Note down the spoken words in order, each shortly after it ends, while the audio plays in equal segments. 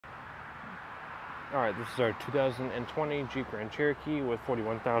Alright, this is our 2020 Jeep Grand Cherokee with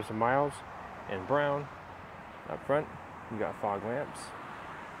 41,000 miles in brown. Up front, you got fog lamps,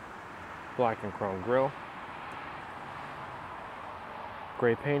 black and chrome grille,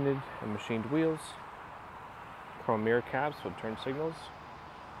 gray painted and machined wheels, chrome mirror caps with turn signals,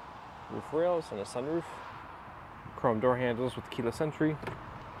 roof rails and a sunroof, chrome door handles with keyless entry.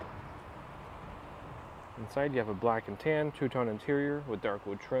 Inside you have a black and tan two-tone interior with dark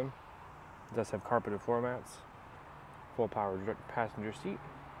wood trim. It does have carpeted floor mats, full power passenger seat.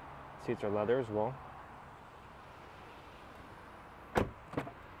 Seats are leather as well. In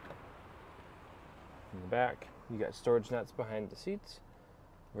the back, you got storage nets behind the seats,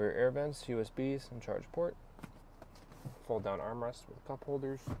 rear air vents, USBs, and charge port. Fold down armrest with cup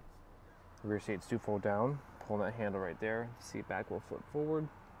holders. The rear seats do fold down. Pull that handle right there. The seat back will flip forward.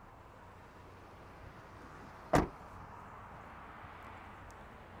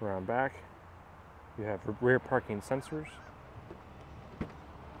 Around back, you have rear parking sensors.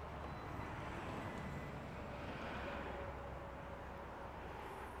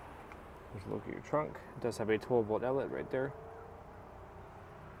 There's a look at your trunk. It does have a 12-volt outlet right there.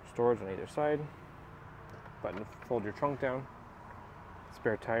 Storage on either side. Button to fold your trunk down.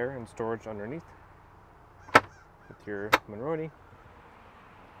 Spare tire and storage underneath. With your Myrtle.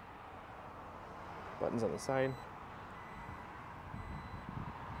 Buttons on the side.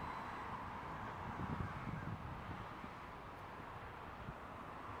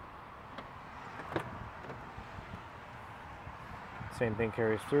 Same thing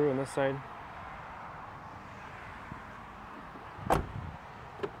carries through on this side. Up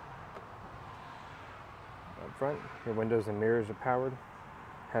front, your windows and mirrors are powered.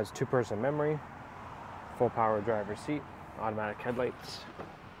 Has two-person memory, full power driver's seat, automatic headlights.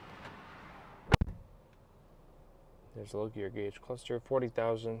 There's a look at your gauge cluster,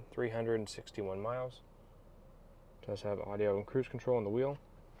 40,361 miles. Does have audio and cruise control on the wheel.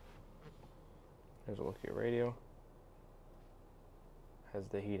 There's a look at your radio. Has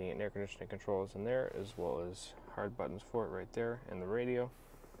the heating and air conditioning controls in there, as well as hard buttons for it right there, and the radio.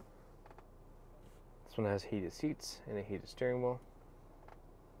 This one has heated seats and a heated steering wheel.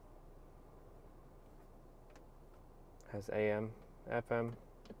 Has AM, FM,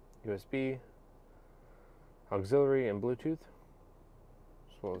 USB, auxiliary, and Bluetooth,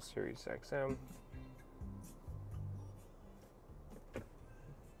 as well as Sirius XM.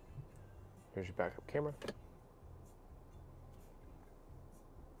 Here's your backup camera.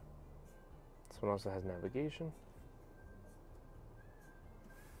 This one also has navigation.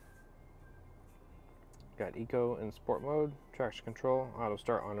 Got eco and sport mode, traction control, auto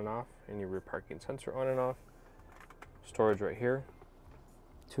start on and off, and your rear parking sensor on and off. Storage right here.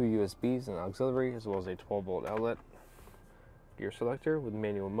 2 USBs and auxiliary, as well as a 12-volt outlet. Gear selector with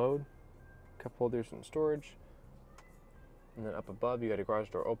manual mode, cup holders and storage. And then up above, you got a garage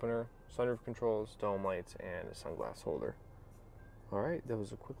door opener, sunroof controls, dome lights, and a sunglass holder. Alright, that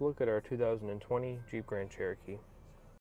was a quick look at our 2020 Jeep Grand Cherokee.